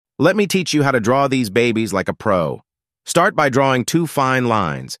Let me teach you how to draw these babies like a pro. Start by drawing 2 fine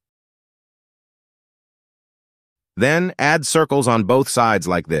lines. Then add circles on both sides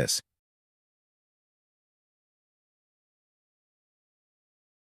like this.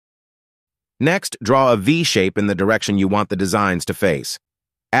 Next, draw a V shape in the direction you want the designs to face.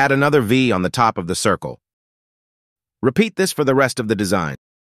 Add another V on the top of the circle. Repeat this for the rest of the design.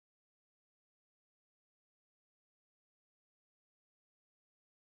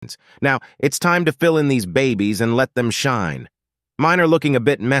 Now, it's time to fill in these babies and let them shine. Mine are looking a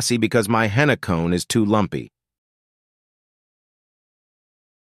bit messy because my henna cone is too lumpy.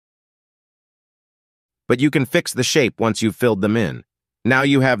 But you can fix the shape once you've filled them in. Now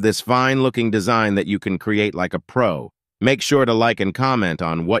you have this fine-looking design that you can create like a pro. Make sure to like and comment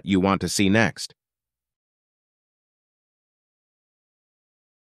on what you want to see next.